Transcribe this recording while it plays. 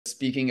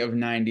speaking of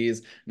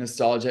 90s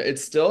nostalgia,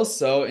 it's still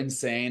so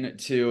insane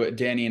to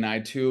Danny and I,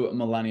 two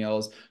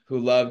millennials who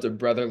loved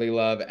brotherly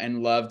love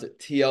and loved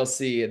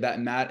TLC,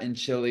 that Matt and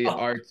Chili Oh,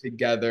 are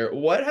together.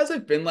 What has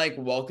it been like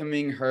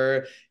welcoming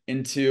her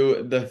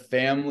into the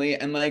family?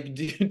 And like,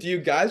 do you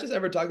guys just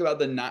ever talk about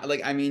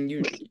like, I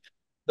mean,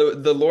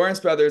 the Lawrence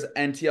brothers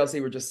and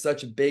TLC were just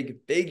such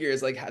big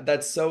figures. Like,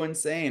 that's so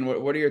insane.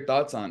 What are your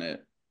thoughts on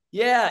it?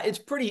 yeah, it's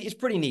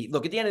pretty neat.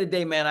 Look, at the end of the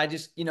day, man, I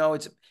just,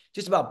 it's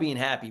just about being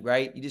happy,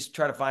 right? You just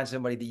try to find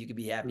somebody that you could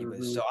be happy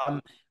with. So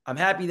Mhm. I'm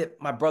happy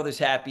that my brother's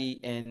happy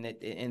and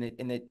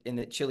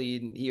that Chili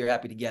and he are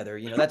happy together.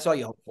 That's all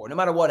you hope for, no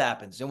matter what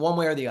happens, in one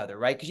way or the other,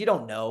 right? Because you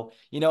don't know.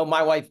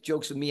 My wife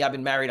jokes with me, I've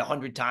been married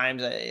 100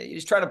 times. You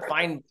just try to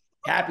find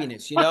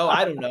happiness,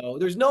 I don't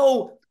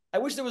know. I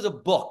wish there was a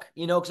book,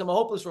 because I'm a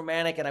hopeless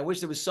romantic, and I wish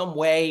there was some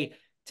way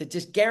to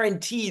just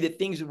guarantee that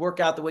things would work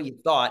out the way you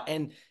thought.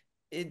 And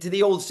to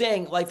the old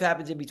saying, life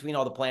happens in between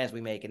all the plans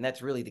we make. And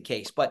that's really the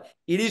case. But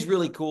it is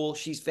really cool.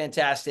 She's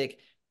fantastic.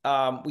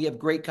 We have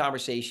great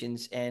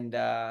conversations, and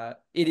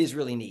it is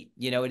really neat.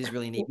 It is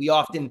really neat.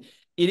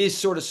 It is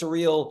sort of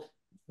surreal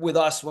with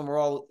us when we're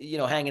all,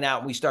 hanging out,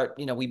 and we start,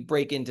 we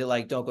break into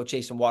like, don't go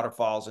chasing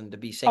waterfalls, and to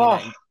be singing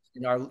that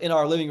Oh, in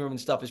our living room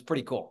and stuff is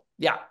pretty cool.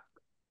 Yeah.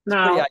 It's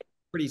now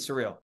pretty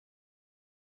surreal.